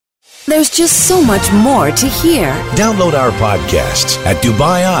There's just so much more to hear. Download our podcasts at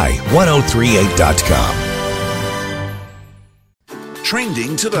DubaiI1038.com.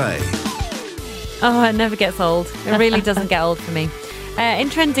 Trending today. Oh, it never gets old. It really doesn't get old for me. In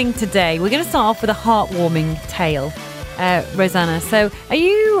Trending today, we're going to start off with a heartwarming tale. Rosanna, so are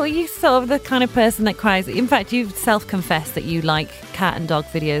you sort of the kind of person that cries? In fact, you've self-confessed that you like cat and dog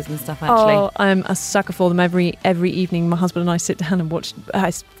videos and stuff, actually. Oh, I'm a sucker for them. Every evening my husband and I sit down and watch,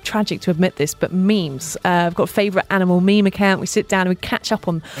 it's tragic to admit this, but memes. I've got a favourite animal meme account. We sit down and we catch up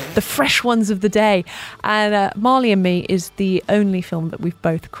on the fresh ones of the day, and Marley and Me is the only film that we've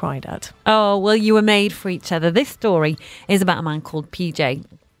both cried at. Oh, well, you were made for each other. This story is about a man called PJ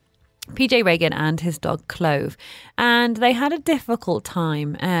Reagan and his dog Clove, and they had a difficult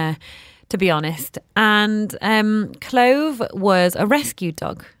time, to be honest. And Clove was a rescue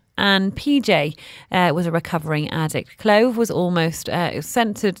dog, and PJ was a recovering addict. Clove was almost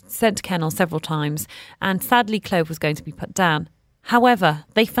sent to kennel several times, and sadly Clove was going to be put down. However,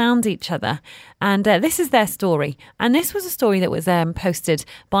 they found each other, and this is their story. And this was a story that was posted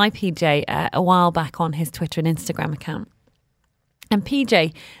by PJ a while back on his Twitter and Instagram account. And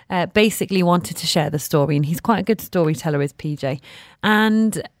PJ basically wanted to share the story, and he's quite a good storyteller, is PJ.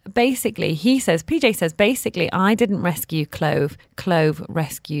 And basically, PJ says, I didn't rescue Clove. Clove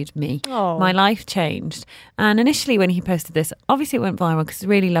rescued me. Oh. My life changed. And initially when he posted this, obviously it went viral because it's a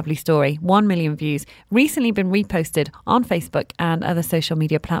really lovely story. 1 million views. Recently been reposted on Facebook and other social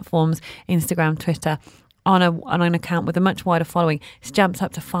media platforms, Instagram, Twitter, on an account with a much wider following. It's jumped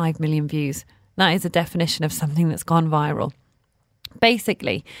up to 5 million views. That is a definition of something that's gone viral.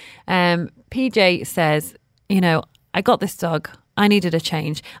 Basically, PJ says, I got this dog. I needed a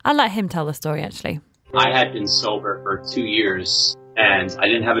change. I'll let him tell the story, actually. I had been sober for 2 years, and I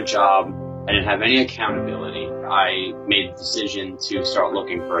didn't have a job. I didn't have any accountability. I made the decision to start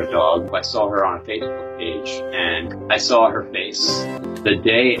looking for a dog. I saw her on a Facebook page, and I saw her face. The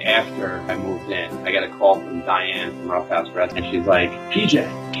day after I moved in, I got a call from Diane from Rough House Rest, and she's like, PJ,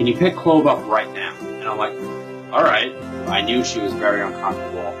 can you pick Clove up right now? And I'm like, all right. I knew she was very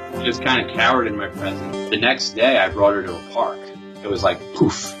uncomfortable. She just kind of cowered in my presence. The next day, I brought her to a park. It was like,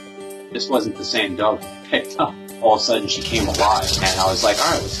 poof. This wasn't the same dog I picked up. All of a sudden, she came alive. And I was like,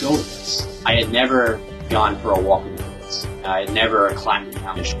 all right, let's go with this. I had never gone for a walk in the woods. I had never climbed a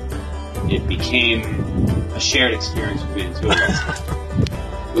mountain. It became a shared experience between the two of us.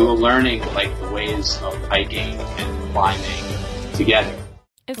 We were learning, the ways of hiking and climbing together.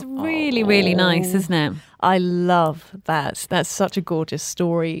 It's really, really nice, isn't it? I love that. That's such a gorgeous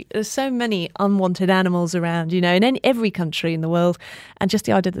story. There's so many unwanted animals around, in every country in the world. And just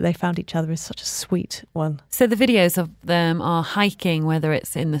the idea that they found each other is such a sweet one. So the videos of them are hiking, whether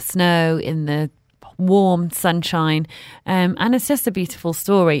it's in the snow, in the warm sunshine. And it's just a beautiful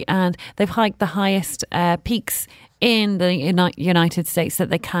story. And they've hiked the highest peaks in the United States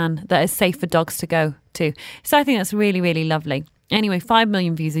that is safe for dogs to go to. So I think that's really, really lovely. Anyway, 5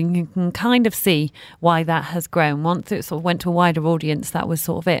 million views, and you can kind of see why that has grown. Once it sort of went to a wider audience, that was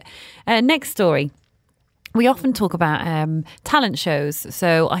sort of it. Next story. We often talk about talent shows.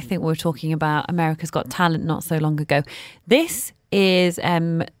 So I think we were talking about America's Got Talent not so long ago. This is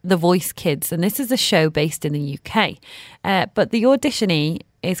The Voice Kids, and this is a show based in the UK. But the auditionee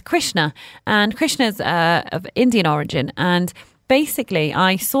is Krishna, and Krishna's of Indian origin, and basically,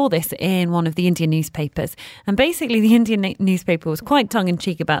 I saw this in one of the Indian newspapers, and basically the Indian newspaper was quite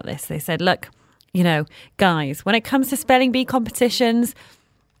tongue-in-cheek about this. They said, look, guys, when it comes to spelling bee competitions,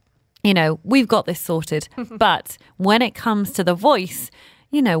 we've got this sorted. But when it comes to The Voice,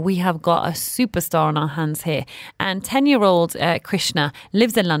 we have got a superstar on our hands here. And 10-year-old Krishna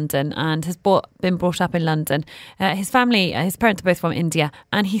lives in London and has been brought up in London. His parents are both from India,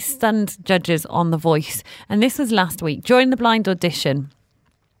 and he stunned judges on The Voice. And this was last week. During the blind audition,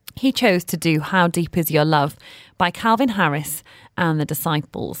 he chose to do How Deep Is Your Love by Calvin Harris and the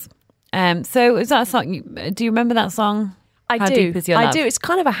Disciples. So is that a song? Do you remember that song? I do. It's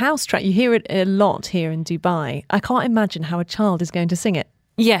kind of a house track. You hear it a lot here in Dubai. I can't imagine how a child is going to sing it.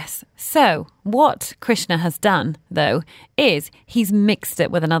 Yes. So what Krishna has done, though, is he's mixed it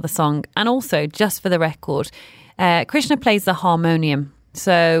with another song. And also, just for the record, Krishna plays the harmonium.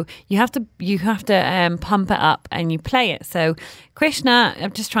 So you have to pump it up and you play it. So Krishna,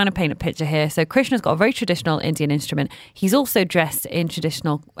 I'm just trying to paint a picture here. So Krishna's got a very traditional Indian instrument. He's also dressed in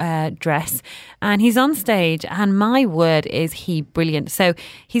traditional dress, and he's on stage, and my word, is he brilliant. So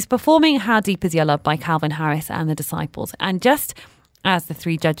he's performing How Deep Is Your Love by Calvin Harris and the Disciples. And just as the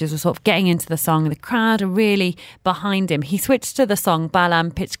three judges were sort of getting into the song, the crowd are really behind him. He switched to the song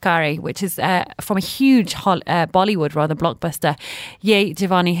Balam Pichkari, which is from a huge Bollywood blockbuster, Ye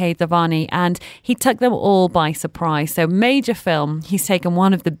Jawani Hai Diwani, and he took them all by surprise. So major film, he's taken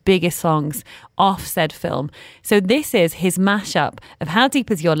one of the biggest songs off said film. So this is his mashup of How Deep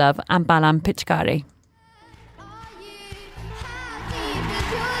Is Your Love and Balam Pichkari.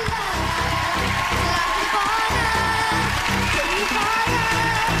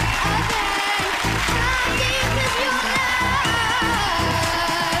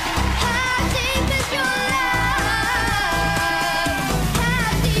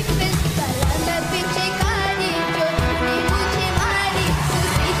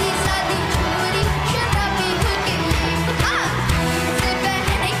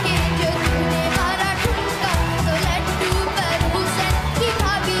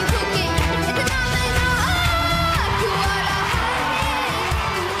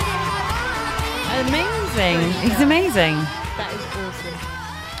 He's amazing. That is awesome.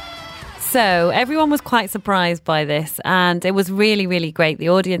 So everyone was quite surprised by this, and it was really, really great. The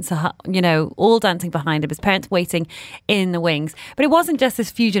audience are, all dancing behind him, his parents waiting in the wings. But it wasn't just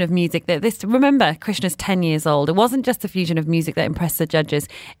this fusion of music remember, Krishna's 10 years old. It wasn't just the fusion of music that impressed the judges.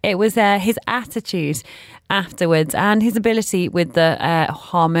 It was his attitude afterwards and his ability with the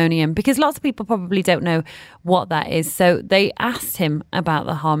harmonium, because lots of people probably don't know what that is. So they asked him about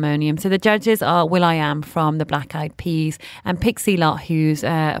the harmonium. So the judges are will.i.am from the Black Eyed Peas and Pixie Lott, who's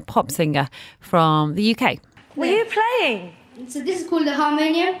a pop singer from the UK. What are you playing? So this is called the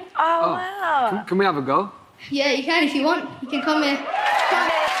harmonium. Oh, wow. Can we have a go? Yeah, you can if you want. You can come here.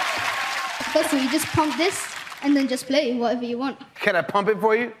 First of all, you just pump this and then just play whatever you want. Can I pump it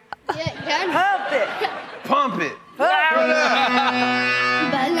for you? Yeah, you can. Pump it. Pump it.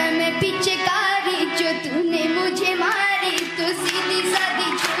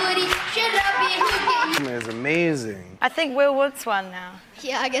 It's amazing. I think Will wants one now.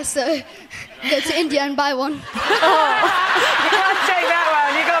 Yeah, I guess so. Go to India and buy one. You can't take that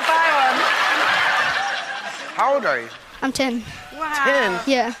one. You got to buy one. How old are you? I'm 10. Wow. 10?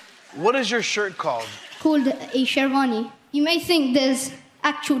 Yeah. What is your shirt called? Called a sherwani. You may think there's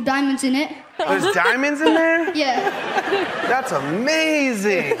actual diamonds in it. There's diamonds in there? Yeah. That's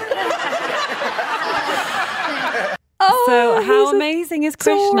amazing. So how amazing is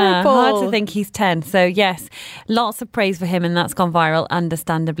Krishna? adorable. Hard to think he's 10. So yes, lots of praise for him, and that's gone viral,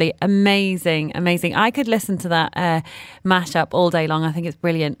 understandably. Amazing. I could listen to that mashup all day long. I think it's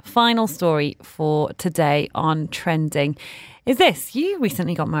brilliant. Final story for today on Trending is this. You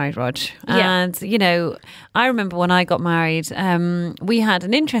recently got married, Rog. Yeah. And, I remember when I got married, we had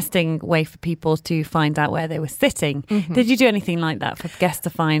an interesting way for people to find out where they were sitting. Mm-hmm. Did you do anything like that for guests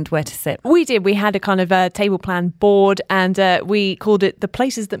to find where to sit? We did. We had a kind of a table plan board, and we called it The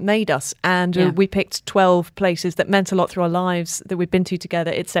Places That Made Us. And we picked 12 places that meant a lot through our lives, that we've been to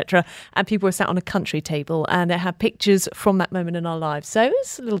together, etc. And people were sat on a country table, and it had pictures from that moment in our lives. So it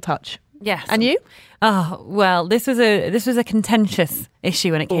was a little touch. Yes. And you? Oh, well, this was a contentious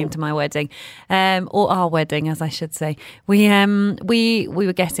issue when it came to my wedding, or our wedding, as I should say. We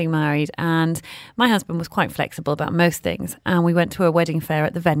were getting married, and my husband was quite flexible about most things. And we went to a wedding fair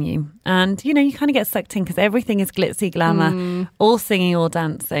at the venue, and you kind of get sucked in because everything is glitzy glamour, all singing, all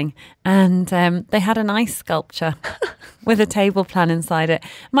dancing. And they had an ice sculpture with a table plan inside it.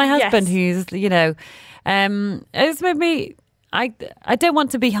 My husband, who's it's made me. I don't want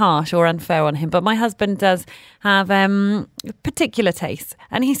to be harsh or unfair on him, but my husband does have particular tastes.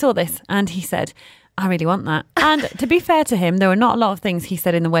 And he saw this and he said, I really want that. And to be fair to him, there were not a lot of things he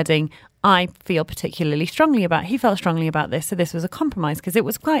said in the wedding I feel particularly strongly about. He felt strongly about this. So this was a compromise because it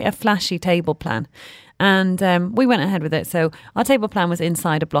was quite a flashy table plan. And we went ahead with it. So our table plan was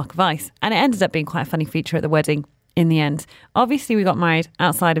inside a block of ice. And it ended up being quite a funny feature at the wedding. In the end, obviously we got married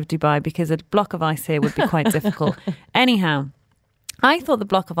outside of Dubai because a block of ice here would be quite difficult. Anyhow, I thought the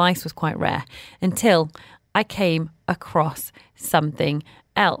block of ice was quite rare until I came across something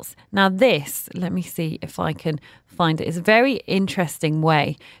else. Now this, let me see if I can find it. It's a very interesting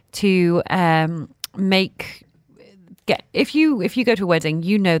way to if you go to a wedding,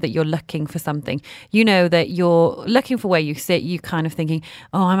 you know that you're looking for something. You know that you're looking for where you sit. You kind of thinking,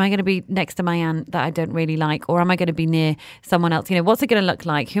 oh, am I going to be next to my aunt that I don't really like? Or am I going to be near someone else? What's it going to look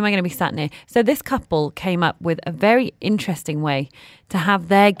like? Who am I going to be sat near? So this couple came up with a very interesting way to have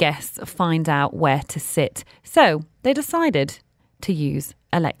their guests find out where to sit. So they decided to use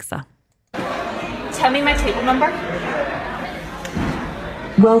Alexa. Tell me my table number.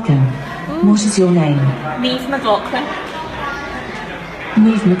 Welcome. What is your name? Neve McLaughlin.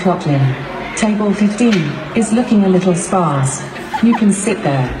 Neve McLaughlin. Table 15 is looking a little sparse. You can sit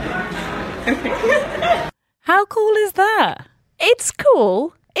there. How cool is that? It's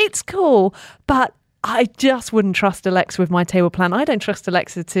cool, but I just wouldn't trust Alexa with my table plan. I don't trust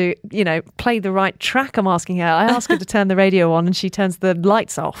Alexa to, play the right track I'm asking her. I ask her to turn the radio on and she turns the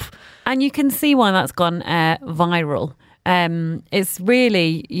lights off. And you can see why that's gone viral. It's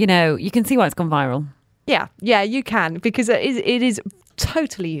really, you can see why it's gone viral. Yeah, you can, because it is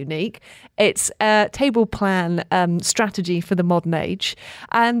totally unique. It's a table plan strategy for the modern age.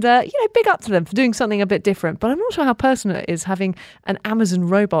 And, big up to them for doing something a bit different. But I'm not sure how personal it is having an Amazon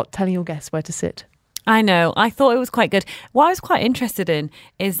robot telling your guests where to sit. I know. I thought it was quite good. What I was quite interested in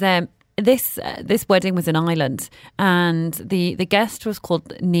is this wedding was in Ireland, and the guest was called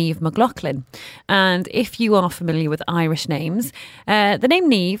Niamh McLaughlin. And if you are familiar with Irish names, the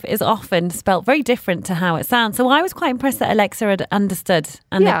name Niamh is often spelt very different to how it sounds. So I was quite impressed that Alexa had understood,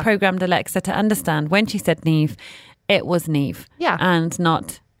 and they programmed Alexa to understand when she said Niamh, it was Niamh, and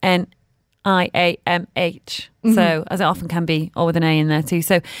not Niamh. So, as it often can be, or with an A in there too.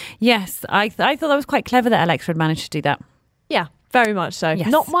 So, yes, I thought that was quite clever that Alexa had managed to do that. Yeah, very much so. Yes.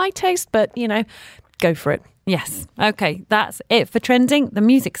 Not my taste, but, go for it. Yes. Okay, that's it for trending. The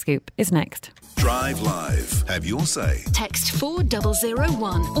music scoop is next. Drive Live. Have your say. Text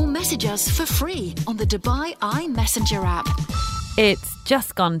 4001 or message us for free on the Dubai iMessenger app. It's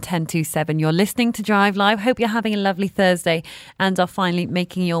just gone 10 to 7. You're listening to Drive Live. Hope you're having a lovely Thursday and are finally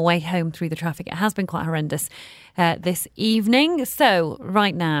making your way home through the traffic. It has been quite horrendous this evening. So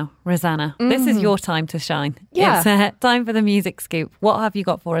right now, Rosanna, this is your time to shine. Yeah. It's time for the music scoop. What have you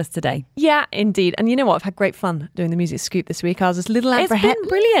got for us today? Yeah, indeed. And you know what? I've had great fun doing the music scoop this week. I was a little apprehensive.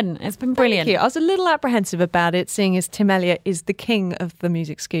 It's been brilliant. Thank you. I was a little apprehensive about it, seeing as Tim Elliott is the king of the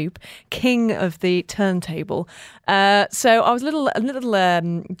music scoop, king of the turntable. So I was a little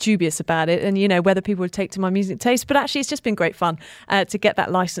dubious about it, and whether people would take to my music taste. But actually, it's just been great fun to get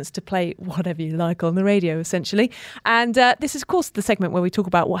that license to play whatever you like on the radio, essentially. And this is, of course, the segment where we talk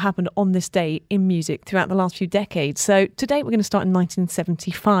about what happened on this day in music throughout the last few decades. So today we're going to start in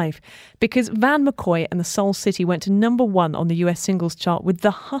 1975 because Van McCoy and the Soul City went to number 1 on the US singles chart with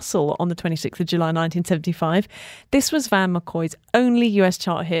The Hustle on the 26th of July 1975. This was Van McCoy's only US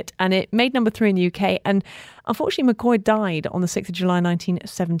chart hit, and it made number 3 in the UK. And unfortunately, McCoy died on the 6th of July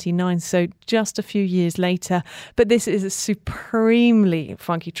 1979, so just a few years later. But this is a supremely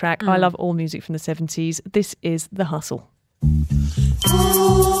funky track. I love all music from the 70s. This is The Hustle.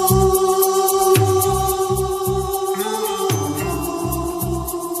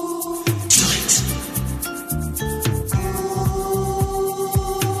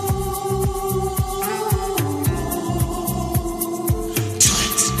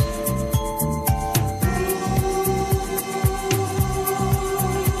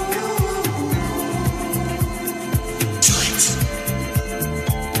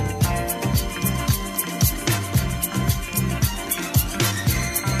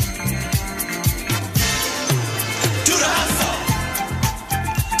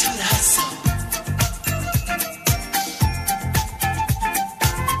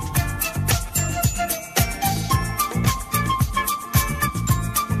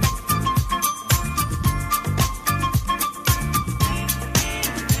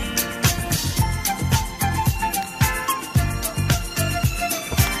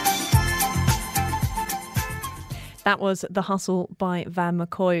 That was The Hustle by Van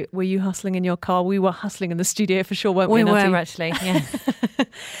McCoy. Were you hustling in your car? We were hustling in the studio for sure, weren't we? We were actually, yeah.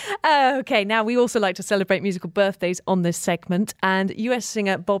 Okay, now we also like to celebrate musical birthdays on this segment, and US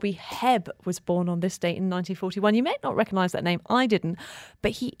singer Bobby Hebb was born on this date in 1941. You may not recognise that name, I didn't,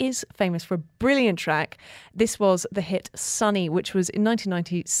 but he is famous for a brilliant track. This was the hit Sunny, which was in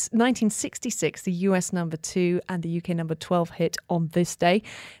 1966 the US number 2 and the UK number 12 hit on this day.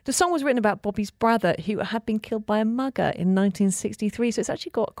 The song was written about Bobby's brother, who had been killed by a mugger in 1963, so it's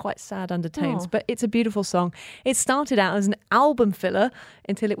actually got quite sad undertones, but it's a beautiful song. It started out as an album filler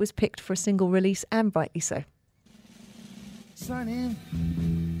until it was picked for a single release, and rightly so. Sunny,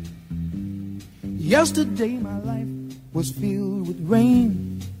 yesterday my life was filled with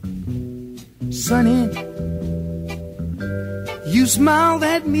rain. Sunny, you smiled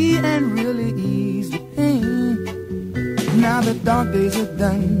at me and really eased the pain. Now the dark days are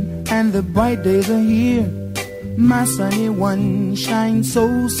done and the bright days are here. My sunny one shines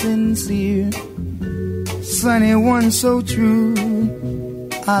so sincere. Sunny one so true,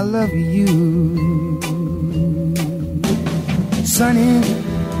 I love you. Sunny,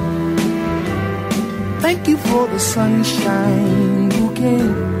 thank you for the sunshine bouquet.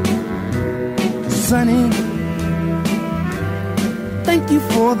 Sunny, thank you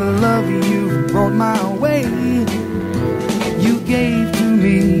for the love you brought my way. You gave to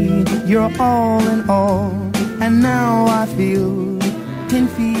me. You're all in all, and now I feel 10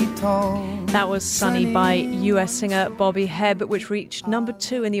 feet tall. That was Sunny by US singer Bobby Hebb, which reached number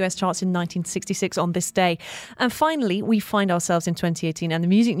 2 in the US charts in 1966 on this day. And finally, we find ourselves in 2018 and the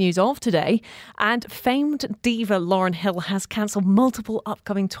music news of today. And famed diva Lauryn Hill has cancelled multiple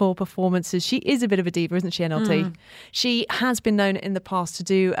upcoming tour performances. She is a bit of a diva, isn't she, NLT? She has been known in the past to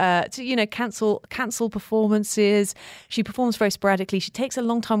do, cancel performances. She performs very sporadically. She takes a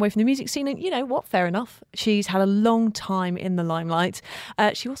long time away from the music scene, and you know what? Fair enough. She's had a long time in the limelight.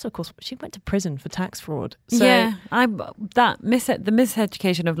 She also, of course, she went to prison for tax fraud. So, yeah, the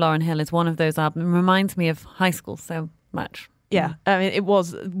Miseducation of Lauryn Hill is one of those albums. Reminds me of high school so much. Yeah, I mean, it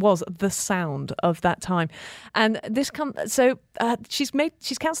was the sound of that time, and this she's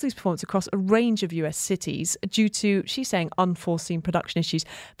cancelled these performances across a range of US cities due to, she's saying, unforeseen production issues.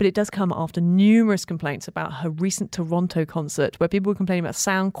 But it does come after numerous complaints about her recent Toronto concert, where people were complaining about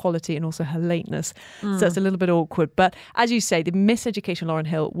sound quality and also her lateness. So it's a little bit awkward. But as you say, the Miseducation of Lauryn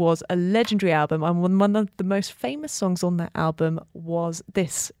Hill was a legendary album, and one of the most famous songs on that album was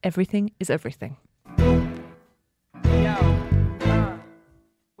this: "Everything Is Everything."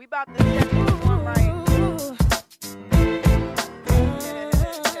 We about to step into one right.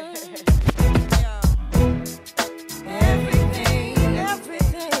 Everything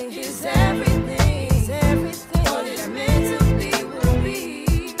is everything. What is meant to be will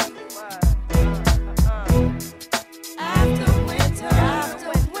be. After winter,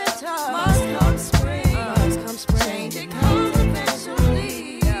 must come spring. Change it comes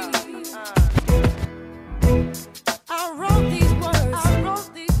eventually. I wrote these words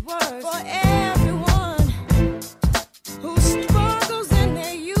for everyone who struggles in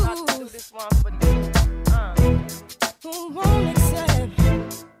their youth, who won't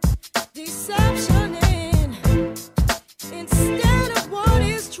accept deception instead of what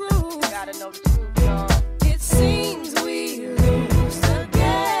is true. Gotta know the truth, y'all. It seems we lose the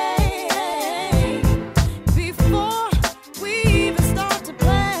game before we even start to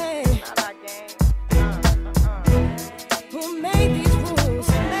play. Not our game. Who made these rules?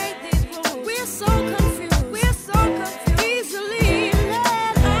 We're so confused. Easily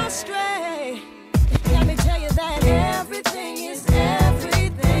led astray. Let me tell you that everything is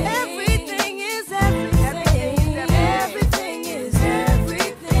everything. Everything is everything. Everything is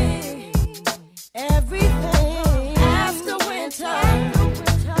everything. Everything. After winter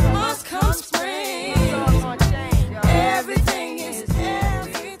must come spring. Everything is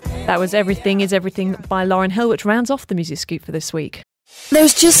everything. That was Everything Is Everything by Lauryn Hill, which rounds off the music scoop for this week.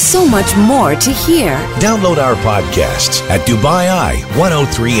 There's just so much more to hear. Download our podcasts at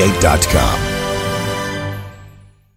DubaiEye1038.com.